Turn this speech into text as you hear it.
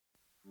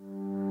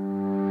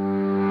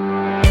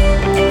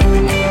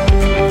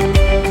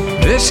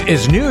This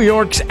is New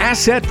York's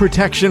Asset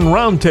Protection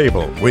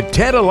Roundtable with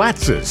Ted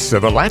Alatsis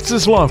of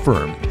Alatsis Law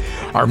Firm.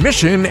 Our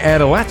mission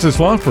at Alatsis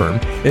Law Firm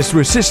is to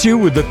assist you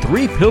with the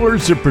 3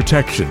 pillars of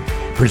protection: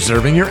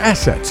 preserving your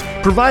assets,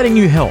 providing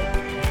you help,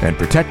 and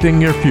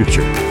protecting your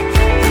future.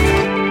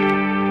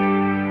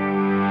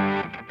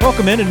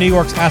 Welcome into New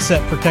York's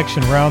Asset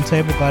Protection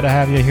Roundtable. Glad to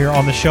have you here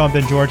on the show. I'm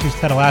Ben George. He's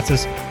Ted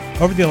Alatsis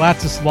over at the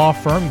Alatsis Law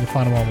Firm. You can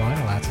find him online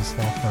at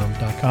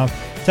alatzislawfirm.com.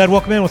 Ted,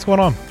 welcome in. What's going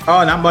on?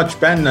 Oh, not much,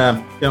 Ben.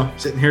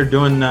 Sitting here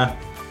doing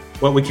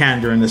what we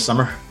can during this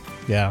summer.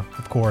 Yeah,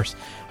 of course.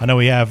 I know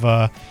we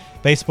have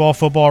baseball,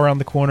 football around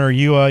the corner.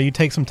 You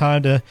take some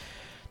time to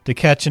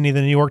catch any of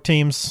the New York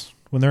teams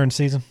when they're in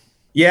season?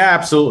 Yeah,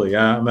 absolutely.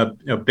 I'm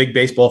a big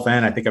baseball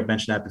fan. I think I've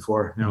mentioned that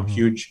before.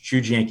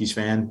 Huge Yankees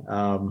fan.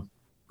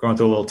 Going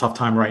through a little tough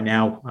time right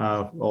now,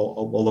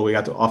 although we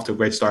got off to a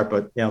great start.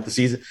 But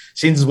the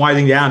season's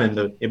winding down, and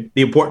the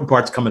important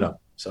part's coming up.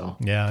 So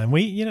yeah, and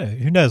we,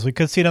 who knows? We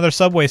could see another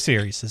Subway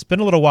series. It's been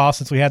a little while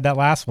since we had that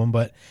last one,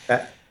 but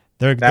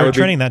they're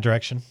trending that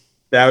direction.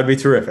 That would be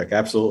terrific.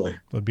 Absolutely.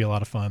 It would be a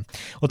lot of fun.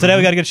 Well, today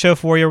we got a good show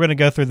for you. We're going to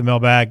go through the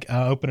mailbag,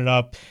 open it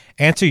up,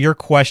 answer your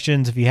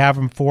questions. If you have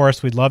them for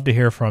us, we'd love to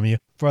hear from you.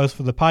 For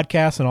the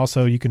podcast, and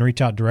also you can reach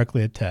out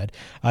directly at Ted.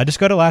 Just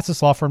go to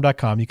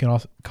alatzislawfirm.com. You can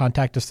also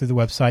contact us through the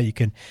website. You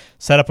can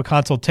set up a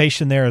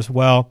consultation there as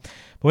well.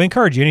 But we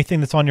encourage you, anything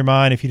that's on your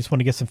mind, if you just want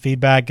to get some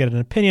feedback, get an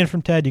opinion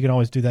from Ted, you can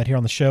always do that here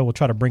on the show. We'll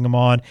try to bring them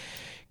on,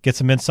 get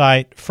some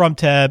insight from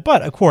Ted.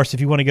 But, of course,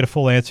 if you want to get a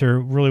full answer,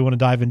 really want to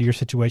dive into your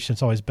situation,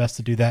 it's always best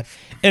to do that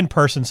in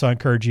person. So I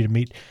encourage you to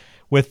meet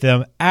with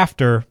them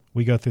after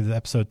we go through the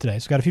episode today.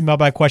 So we've got a few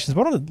mailbag questions.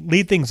 But I want to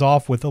lead things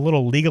off with a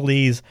little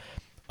legalese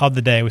of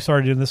the day. We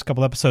started doing this a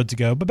couple episodes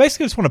ago. But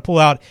basically, I just want to pull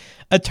out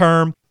a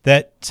term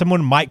that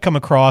someone might come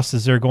across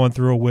as they're going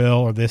through a will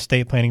or the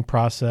estate planning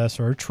process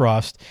or a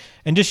trust.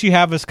 And just you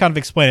have us kind of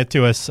explain it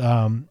to us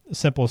as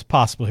simple as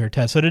possible here,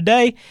 Ted. So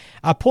today,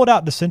 I pulled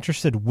out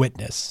disinterested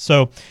witness.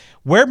 So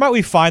where might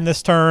we find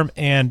this term,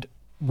 and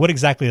what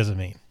exactly does it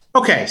mean?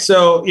 Okay,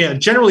 so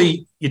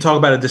generally you talk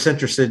about a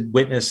disinterested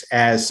witness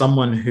as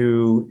someone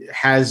who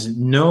has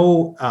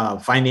no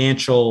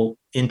financial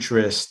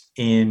interest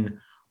in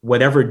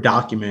whatever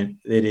document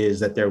it is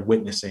that they're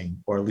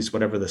witnessing, or at least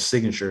whatever the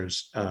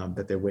signatures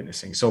that they're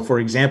witnessing. So, for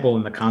example,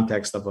 in the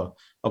context of a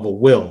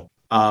will,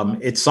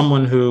 it's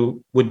someone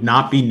who would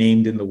not be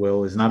named in the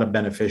will, is not a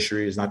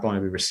beneficiary, is not going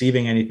to be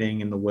receiving anything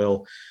in the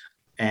will,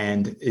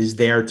 and is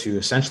there to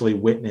essentially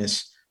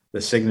witness the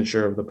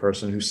signature of the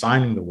person who's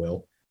signing the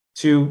will,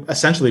 to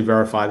essentially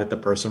verify that the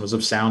person was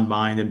of sound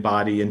mind and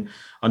body and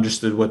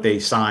understood what they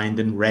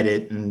signed and read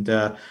it, and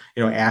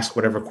ask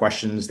whatever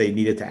questions they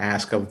needed to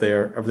ask of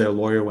their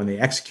lawyer when they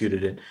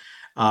executed it.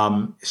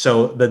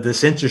 So the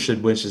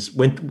disinterested witness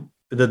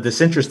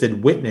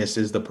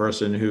is the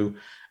person who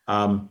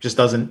just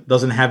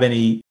doesn't have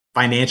any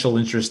financial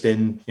interest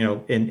in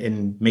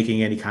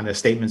making any kind of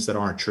statements that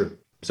aren't true.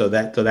 So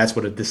that's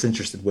what a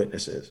disinterested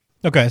witness is.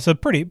 Okay, so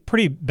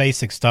pretty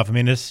basic stuff. I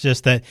mean, it's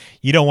just that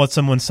you don't want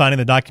someone signing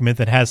the document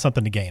that has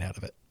something to gain out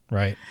of it,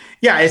 right?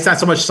 Yeah, it's not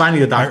so much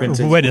signing the document,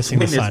 it's witnessing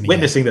the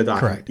document.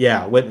 Correct.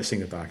 Yeah, witnessing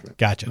the document.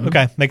 Gotcha. Mm-hmm.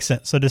 Okay, makes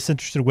sense. So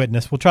disinterested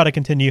witness. We'll try to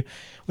continue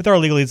with our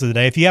legalese of the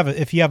day. If you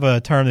have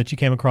a term that you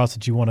came across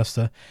that you want us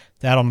to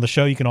add on the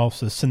show, you can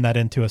also send that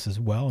in to us as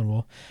well, and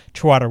we'll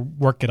try to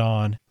work it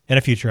on in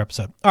a future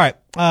episode. All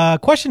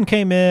right. Question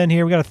came in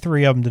here. We got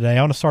 3 of them today.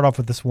 I want to start off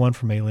with this one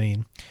from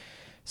Aileen.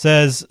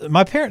 Says,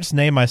 my parents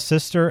name my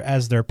sister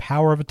as their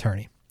power of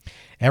attorney.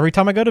 Every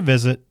time I go to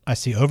visit, I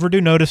see overdue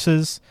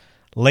notices,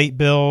 late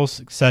bills,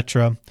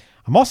 etc.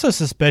 I'm also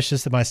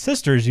suspicious that my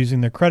sister is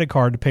using their credit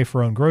card to pay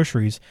for her own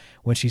groceries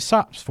when she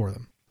shops for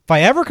them. If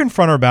I ever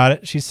confront her about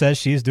it, she says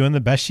she's doing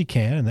the best she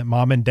can and that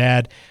mom and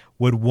dad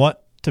would want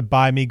to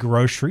buy me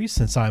groceries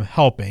since I'm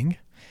helping.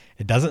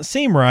 It doesn't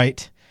seem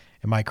right.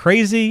 Am I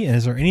crazy? And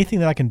is there anything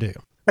that I can do?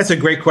 That's a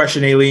great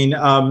question, Aileen.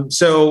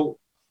 So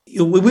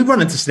we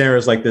run into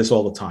scenarios like this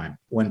all the time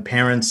when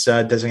parents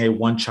designate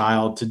one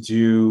child to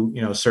do,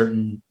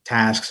 certain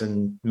tasks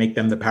and make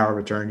them the power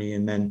of attorney.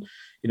 And then,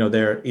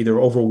 they're either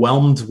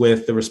overwhelmed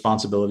with the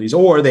responsibilities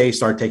or they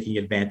start taking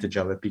advantage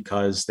of it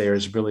because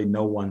there's really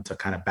no one to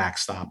kind of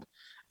backstop,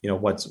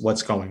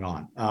 what's going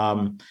on.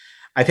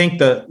 I think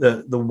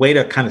the way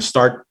to kind of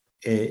start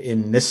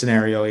in this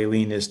scenario,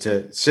 Aileen, is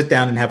to sit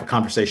down and have a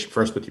conversation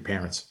first with your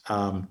parents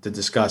to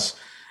discuss,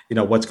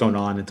 what's going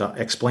on and to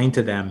explain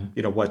to them,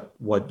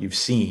 what you've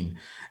seen.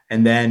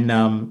 And then,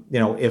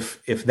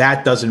 if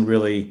that doesn't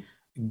really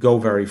go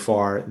very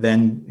far,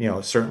 then,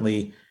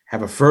 certainly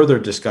have a further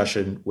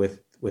discussion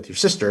with your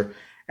sister.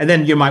 And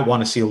then you might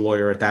want to see a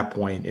lawyer at that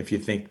point if you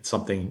think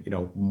something,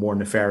 more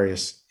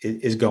nefarious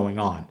is going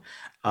on.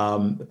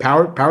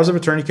 Powers of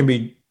attorney can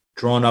be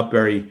drawn up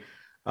very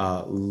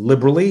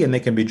liberally, and they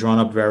can be drawn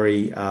up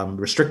very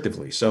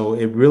restrictively. So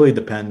it really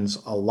depends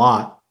a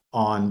lot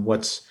on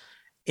what's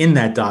in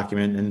that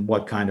document and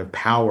what kind of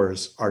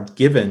powers are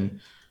given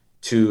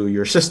to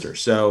your sister.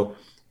 So,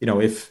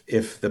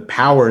 if the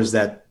powers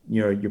that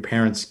your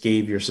parents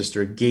gave your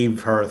sister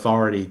gave her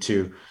authority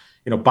to,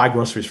 buy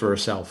groceries for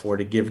herself or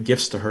to give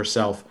gifts to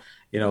herself,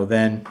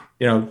 then,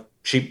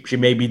 she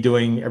may be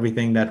doing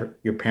everything that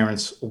your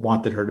parents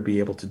wanted her to be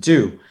able to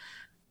do.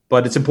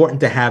 But it's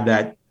important to have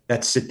that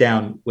sit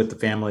down with the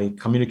family.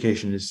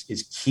 Communication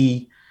is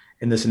key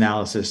in this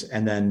analysis.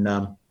 And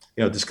then,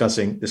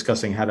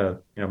 discussing how to,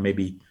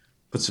 maybe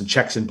put some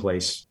checks in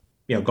place,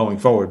 going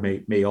forward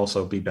may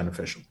also be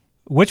beneficial.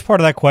 Which part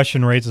of that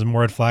question raises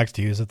more red flags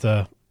to you? Is it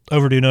the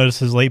overdue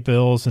notices, late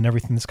bills, and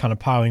everything that's kind of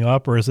piling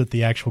up, or is it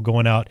the actual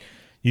going out,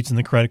 using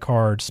the credit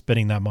card,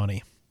 spending that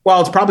money? Well,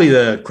 it's probably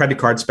the credit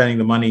card spending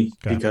the money,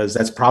 because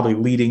that's probably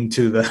leading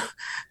to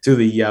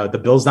the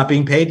bills not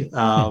being paid.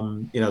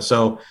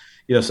 So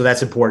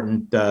that's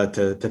important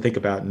to think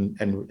about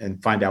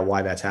and find out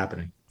why that's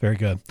happening. Very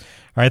good.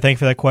 All right, thank you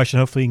for that question.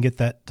 Hopefully you can get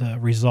that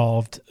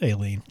resolved,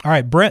 Aileen. All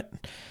right,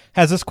 Brent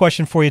has this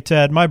question for you,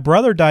 Ted. My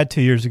brother died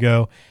 2 years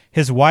ago.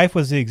 His wife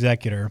was the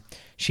executor.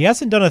 She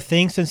hasn't done a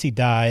thing since he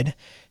died.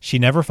 She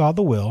never filed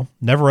the will,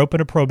 never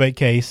opened a probate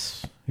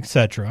case,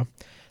 etc.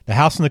 The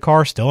house and the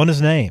car are still in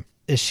his name.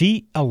 Is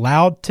she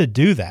allowed to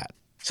do that?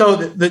 So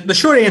the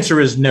short answer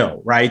is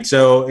no, right?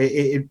 So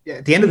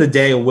at the end of the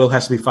day, a will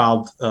has to be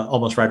filed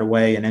almost right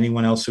away, and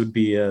anyone else who'd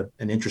be an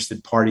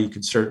interested party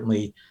could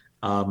certainly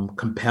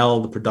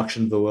compel the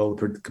production of the will,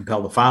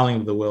 compel the filing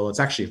of the will. It's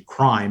actually a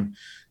crime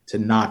to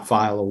not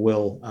file a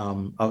will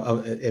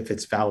if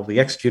it's validly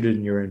executed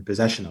and you're in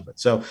possession of it.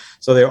 So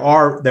there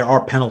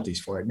are penalties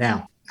for it.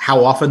 Now,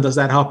 how often does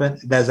that happen?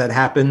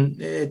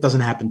 It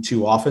doesn't happen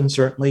too often,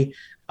 certainly.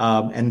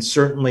 And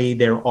certainly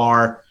there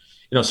are,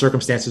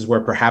 circumstances where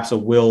perhaps a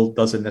will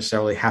doesn't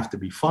necessarily have to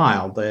be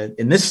filed.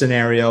 In this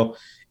scenario,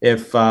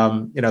 if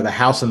the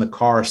house and the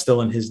car are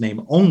still in his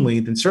name only,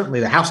 then certainly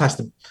the house has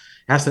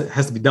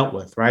to be dealt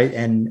with, right?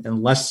 And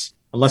unless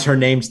her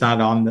name's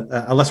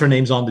unless her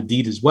name's on the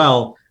deed as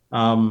well,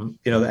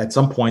 at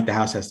some point the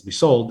house has to be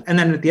sold. And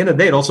then at the end of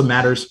the day, it also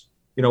matters,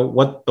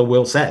 what the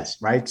will says,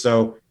 right?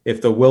 So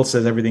if the will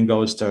says everything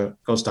goes to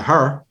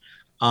her,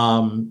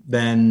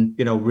 then,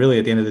 really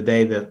at the end of the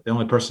day, the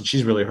only person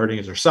she's really hurting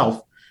is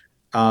herself.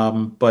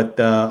 But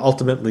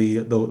ultimately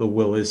the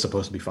will is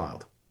supposed to be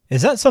filed.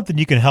 Is that something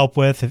you can help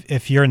with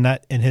if you're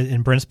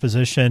in Brent's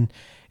position?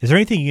 Is there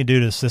anything you can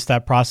do to assist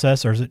that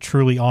process, or is it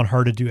truly on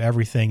her to do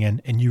everything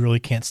and you really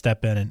can't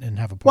step in and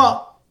have a part?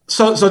 Well,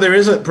 so there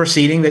is a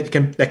proceeding that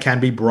can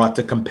be brought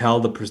to compel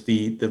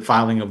the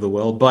filing of the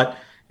will, but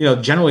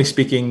generally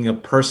speaking, a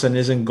person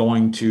isn't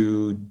going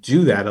to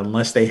do that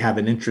unless they have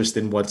an interest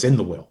in what's in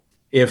the will.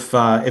 If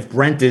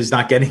Brent is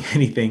not getting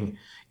anything,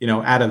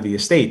 out of the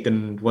estate,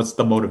 then what's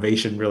the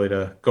motivation really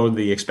to go to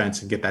the expense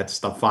and get that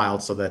stuff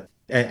filed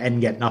and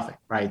get nothing,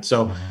 right?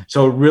 So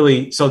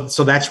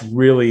that's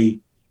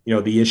really,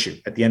 the issue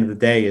at the end of the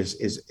day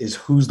is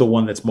who's the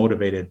one that's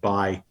motivated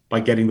by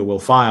getting the will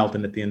filed,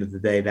 and at the end of the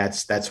day,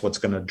 that's what's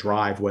going to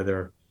drive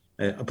whether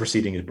a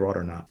proceeding is brought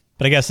or not.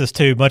 But I guess this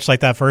too, much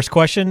like that first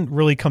question,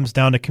 really comes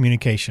down to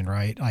communication,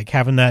 right? Like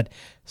having that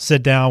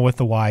sit down with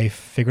the wife,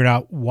 figuring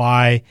out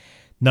why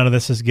none of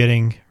this is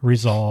getting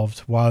resolved,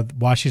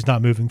 why she's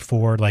not moving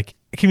forward. Like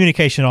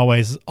communication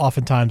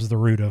oftentimes is the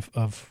root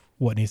of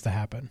what needs to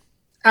happen.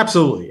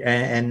 Absolutely.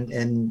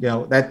 And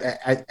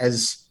that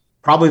as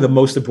probably the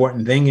most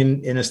important thing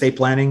in estate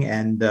planning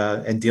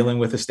and dealing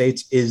with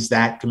estates is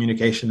that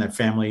communication, that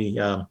family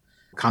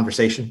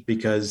conversation,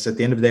 because at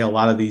the end of the day, a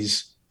lot of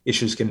these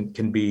issues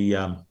can be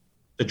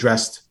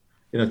addressed,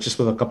 just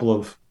with a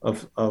couple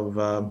of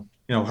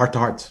heart to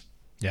hearts.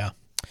 Yeah.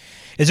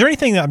 Is there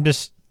anything that I'm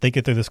just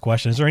thinking through this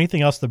question? Is there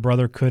anything else the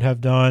brother could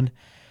have done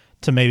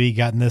to maybe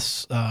gotten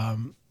this,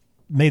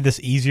 made this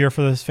easier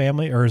for this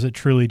family, or is it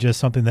truly just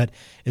something that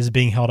is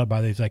being held up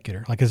by the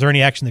executor? Like, is there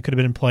any action that could have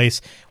been in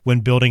place when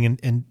building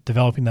and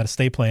developing that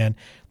estate plan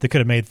that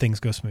could have made things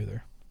go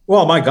smoother?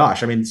 Well, my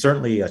gosh, I mean,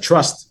 certainly a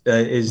trust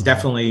is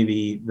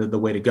definitely the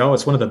way to go.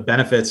 It's one of the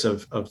benefits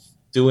of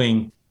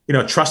doing,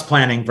 trust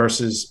planning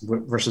versus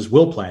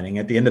will planning.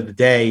 At the end of the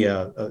day,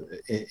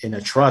 in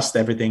a trust,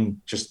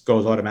 everything just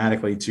goes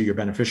automatically to your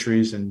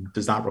beneficiaries and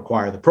does not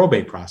require the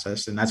probate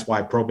process. And that's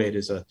why probate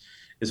is a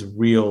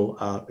real,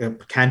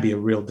 it can be a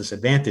real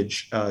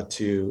disadvantage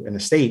to an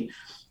estate.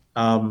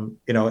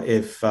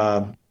 If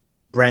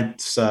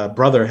Brent's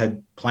brother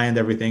had planned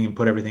everything and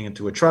put everything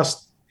into a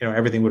trust,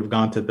 everything would have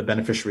gone to the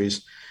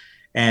beneficiaries,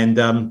 and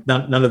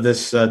none of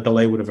this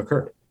delay would have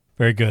occurred.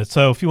 Very good.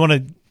 So if you want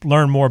to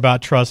learn more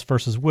about trust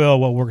versus will,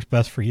 what works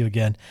best for you,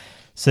 again,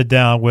 sit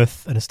down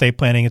with an estate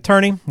planning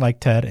attorney like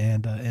Ted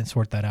and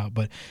sort that out.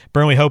 But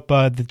Brent, we hope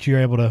that you're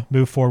able to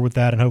move forward with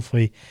that, and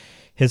hopefully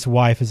his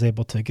wife is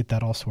able to get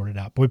that all sorted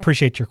out. But we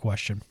appreciate your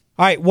question.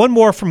 All right, one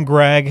more from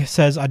Greg.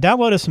 Says, I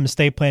downloaded some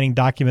estate planning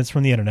documents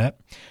from the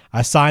internet.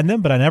 I signed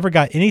them, but I never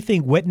got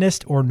anything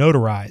witnessed or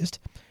notarized.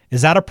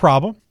 Is that a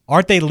problem?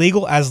 Aren't they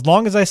legal as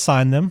long as I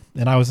signed them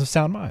and I was of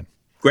sound mind?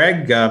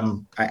 Greg,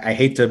 I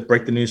hate to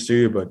break the news to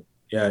you, but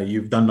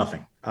you've done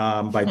nothing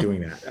by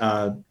doing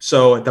that.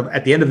 So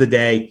at the end of the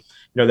day,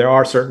 there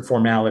are certain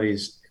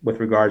formalities with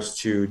regards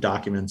to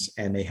documents,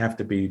 and they have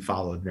to be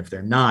followed. And if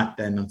they're not,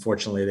 then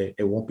unfortunately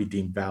it won't be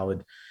deemed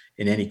valid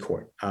in any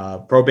court.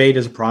 Probate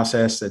is a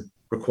process that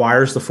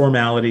requires the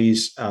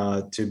formalities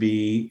to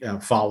be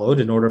followed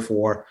in order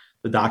for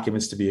the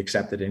documents to be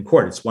accepted in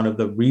court. It's one of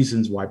the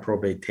reasons why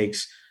probate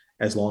takes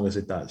as long as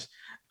it does.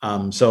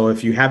 So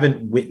if you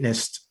haven't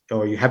witnessed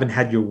or you haven't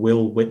had your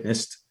will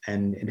witnessed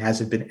and it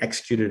hasn't been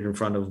executed in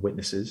front of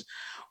witnesses,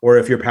 or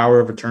if your power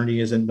of attorney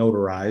isn't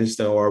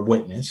notarized or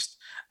witnessed,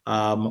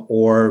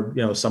 or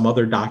some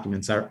other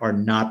documents are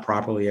not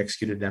properly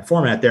executed in that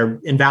format, they're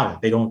invalid.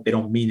 They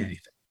don't mean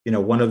anything.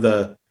 One of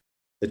the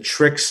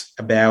tricks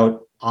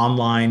about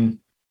online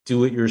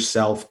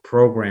do-it-yourself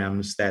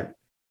programs that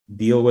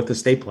deal with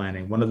estate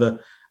planning, one of the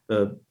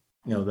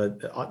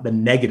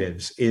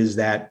negatives is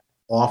that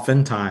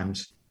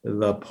oftentimes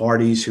the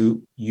parties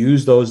who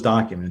use those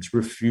documents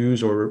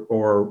refuse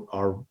or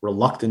are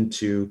reluctant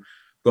to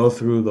go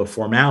through the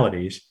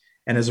formalities,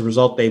 and as a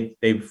result,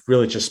 they've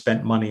really just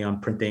spent money on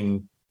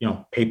printing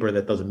paper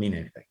that doesn't mean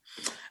anything.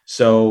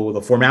 So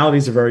the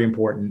formalities are very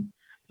important.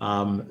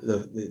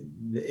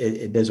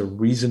 There's a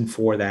reason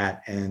for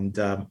that, and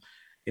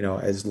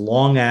as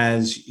long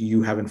as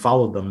you haven't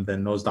followed them,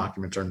 then those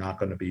documents are not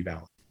going to be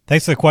valid.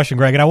 Thanks for the question,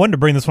 Greg. And I wanted to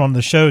bring this one on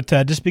the show,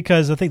 Ted, just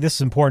because I think this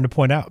is important to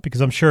point out, because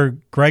I'm sure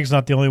Greg's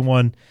not the only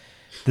one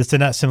that's in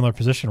that similar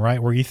position,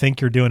 right? Where you think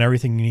you're doing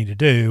everything you need to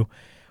do,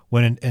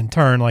 when in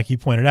turn, like you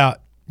pointed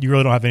out, you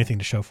really don't have anything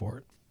to show for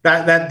it.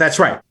 That's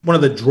right. One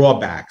of the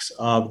drawbacks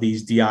of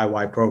these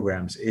DIY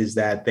programs is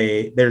that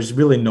there's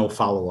really no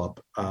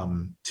follow-up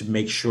to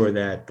make sure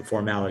that the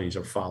formalities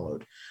are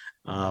followed.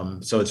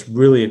 So it's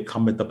really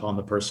incumbent upon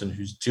the person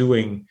who's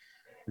doing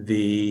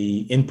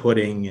the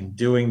inputting and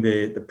doing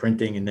the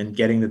printing and then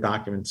getting the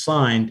document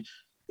signed.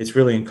 It's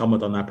really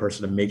incumbent on that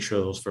person to make sure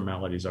those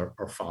formalities are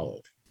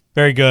followed.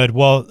 Very good.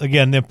 Well,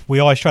 again, we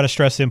always try to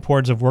stress the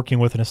importance of working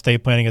with an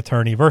estate planning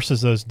attorney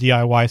versus those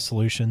DIY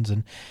solutions.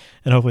 And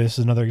hopefully this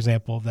is another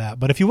example of that.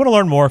 But if you want to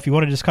learn more, if you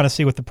want to just kind of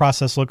see what the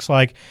process looks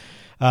like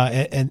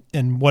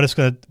and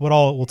what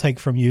all it will take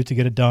from you to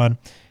get it done,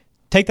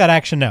 take that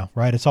action now,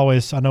 right? It's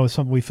always, I know it's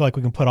something we feel like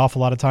we can put off a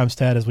lot of times,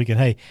 Ted, is we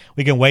can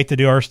wait to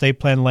do our estate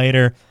plan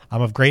later.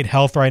 I'm of great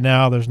health right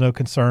now. There's no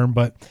concern,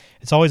 but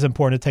it's always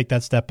important to take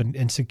that step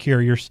and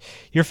secure your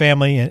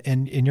family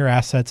and your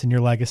assets and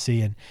your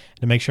legacy and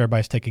to make sure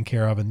everybody's taken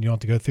care of. And you don't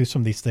have to go through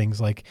some of these things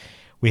like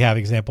we have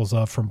examples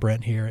of from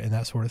Brent here and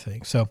that sort of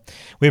thing. So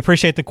we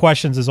appreciate the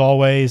questions as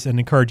always and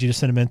encourage you to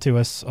send them in to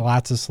us,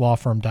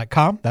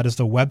 alatsaslawfirm.com. That is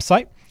the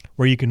website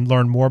where you can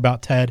learn more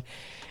about Ted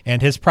and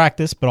his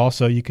practice, but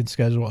also you can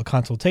schedule a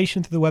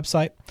consultation through the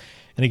website.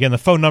 And again, the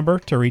phone number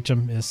to reach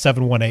him is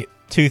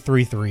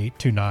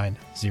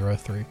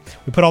 718-233-2903.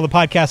 We put all the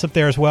podcasts up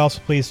there as well, so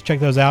please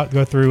check those out,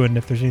 go through, and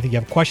if there's anything you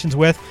have questions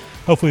with,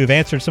 hopefully we've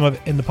answered some of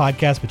it in the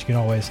podcast, but you can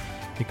always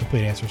get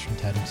complete answers from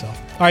Ted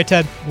himself. All right,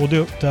 Ted, we'll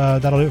do it.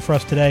 That'll do it for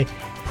us today.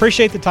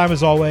 Appreciate the time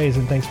as always,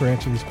 and thanks for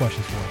answering these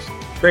questions for us.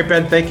 Great,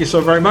 Ben. Thank you so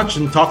very much,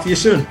 and talk to you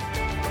soon.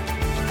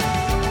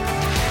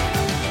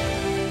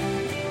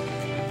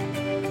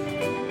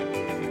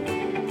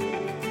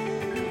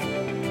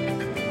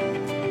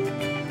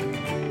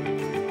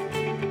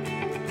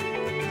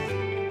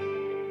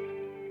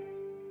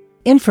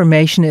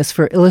 Information is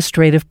for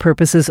illustrative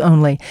purposes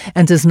only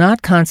and does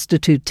not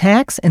constitute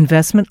tax,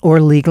 investment,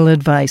 or legal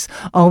advice.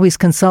 Always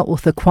consult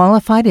with a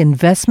qualified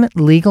investment,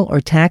 legal,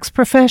 or tax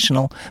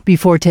professional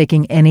before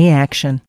taking any action.